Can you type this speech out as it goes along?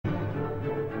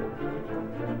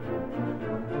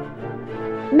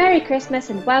Merry Christmas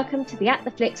and welcome to the At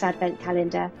the Flicks Advent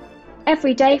Calendar.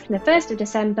 Every day from the 1st of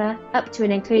December up to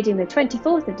and including the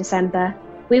 24th of December,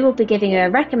 we will be giving you a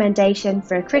recommendation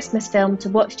for a Christmas film to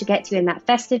watch to get you in that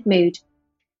festive mood.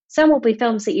 Some will be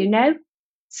films that you know,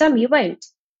 some you won't.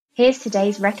 Here's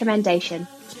today's recommendation.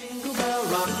 Jingle bell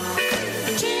rock,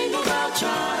 jingle bell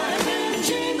chime,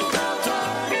 jingle bell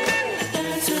time,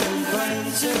 dancing and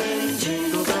prancing,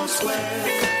 Jingle Bell Square.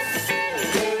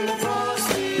 In the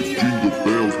frosty Jingle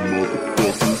bells, motherfucker.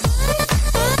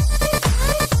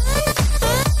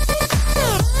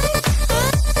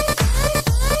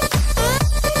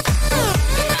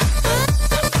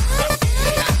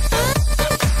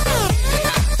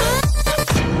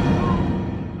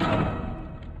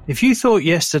 If you thought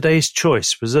yesterday's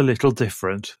choice was a little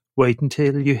different, wait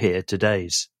until you hear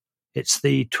today's. It's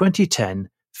the 2010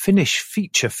 Finnish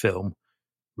feature film,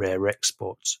 Rare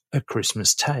Exports, A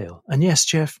Christmas Tale. And yes,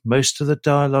 Jeff, most of the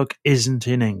dialogue isn't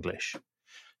in English.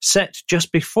 Set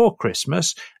just before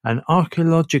Christmas, an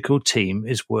archaeological team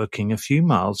is working a few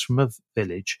miles from a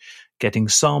village getting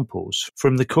samples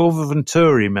from the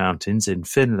Korvavunturi Mountains in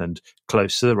Finland,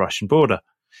 close to the Russian border.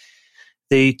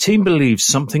 The team believes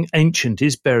something ancient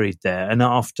is buried there, and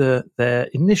after their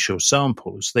initial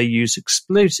samples, they use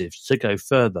explosives to go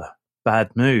further.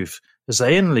 Bad move, as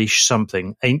they unleash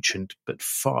something ancient but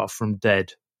far from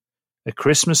dead. At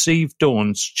Christmas Eve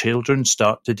dawns, children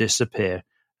start to disappear,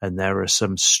 and there are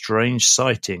some strange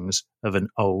sightings of an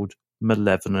old,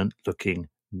 malevolent-looking,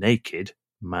 naked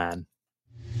man.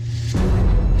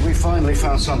 We finally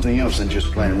found something else than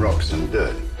just plain rocks and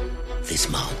dirt. This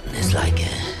mountain is like a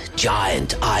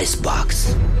giant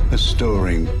icebox.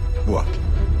 Storing what?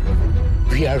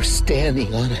 We are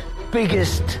standing on the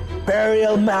biggest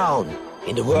burial mound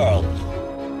in the world.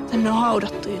 Tänne on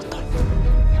haudattu jotain.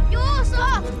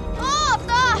 Juuso!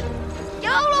 Oota!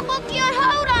 Joulupukki on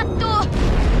haudattu!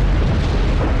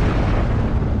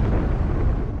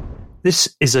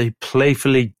 This is a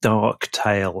playfully dark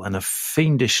tale and a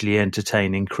fiendishly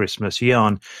entertaining Christmas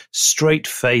yarn,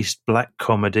 straight-faced black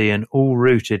comedy and all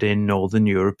rooted in Northern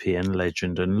European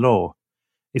legend and lore.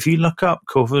 If you look up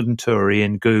Korvavunturi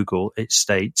in Google, it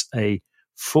states a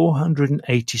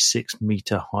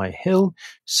 486-metre high hill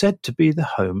said to be the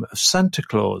home of Santa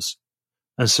Claus,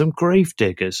 and some grave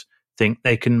diggers think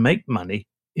they can make money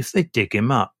if they dig him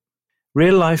up.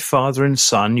 Real-life father and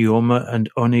son Jorma and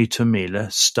Onni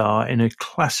Tommila star in a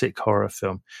classic horror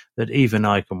film that even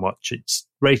I can watch. It's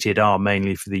rated R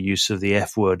mainly for the use of the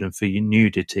F-word and for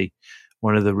nudity.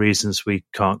 One of the reasons we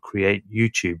can't create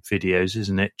YouTube videos,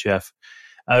 isn't it, Jeff?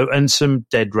 Oh, and some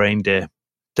dead reindeer.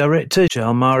 Director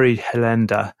Jalmari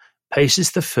Helenda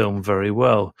paces the film very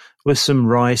well, with some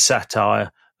wry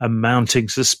satire, a mounting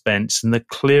suspense, and the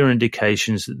clear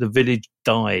indications that the village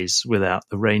dies without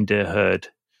the reindeer herd.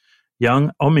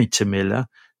 Young Onni Tommila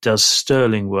does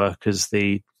sterling work as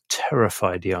the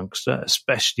terrified youngster,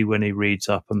 especially when he reads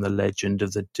up on the legend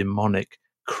of the demonic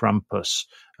Krampus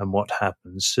and what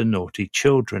happens to naughty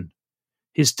children.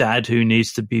 His dad, who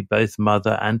needs to be both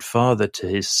mother and father to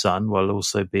his son while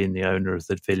also being the owner of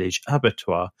the village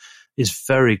abattoir, is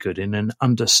very good in an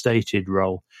understated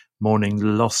role, mourning the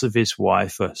loss of his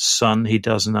wife, a son he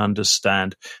doesn't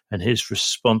understand, and his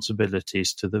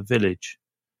responsibilities to the village.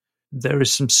 There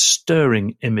is some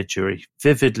stirring imagery,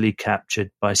 vividly captured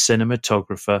by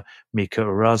cinematographer Mika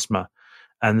Erasma,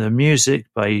 and the music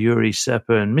by Yuri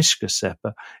Seppa and Mishka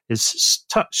Seppa is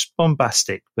touch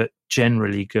bombastic but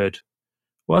generally good.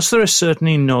 Whilst there are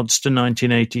certainly nods to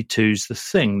 1982's The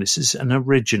Thing, this is an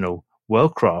original,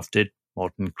 well-crafted,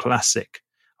 modern classic.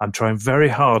 I'm trying very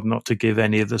hard not to give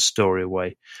any of the story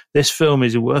away. This film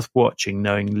is worth watching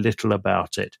knowing little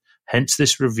about it, hence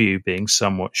this review being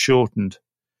somewhat shortened.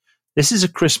 This is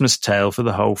a Christmas tale for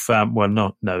the whole family.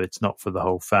 Well, it's not for the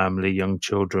whole family. Young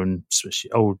children,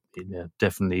 especially old,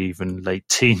 definitely even late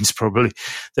teens probably.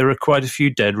 There are quite a few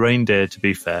dead reindeer, to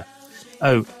be fair.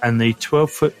 Oh, and the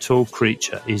 12-foot-tall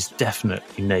creature is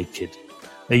definitely naked.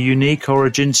 A unique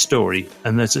origin story,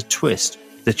 and there's a twist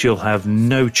that you'll have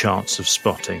no chance of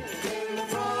spotting.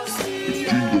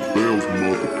 Jingle bells,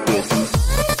 motherfucker.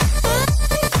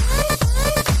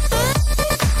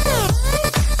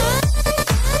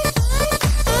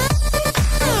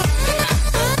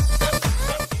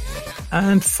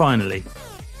 And finally,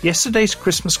 yesterday's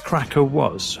Christmas cracker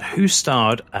was who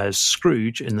starred as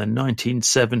Scrooge in the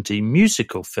 1970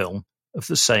 musical film of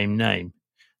the same name.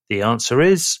 The answer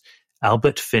is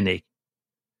Albert Finney.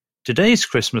 Today's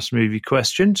Christmas movie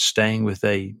question, staying with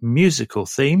a musical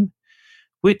theme,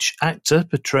 which actor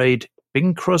portrayed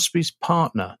Bing Crosby's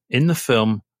partner in the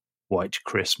film White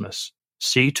Christmas?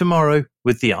 See you tomorrow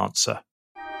with the answer.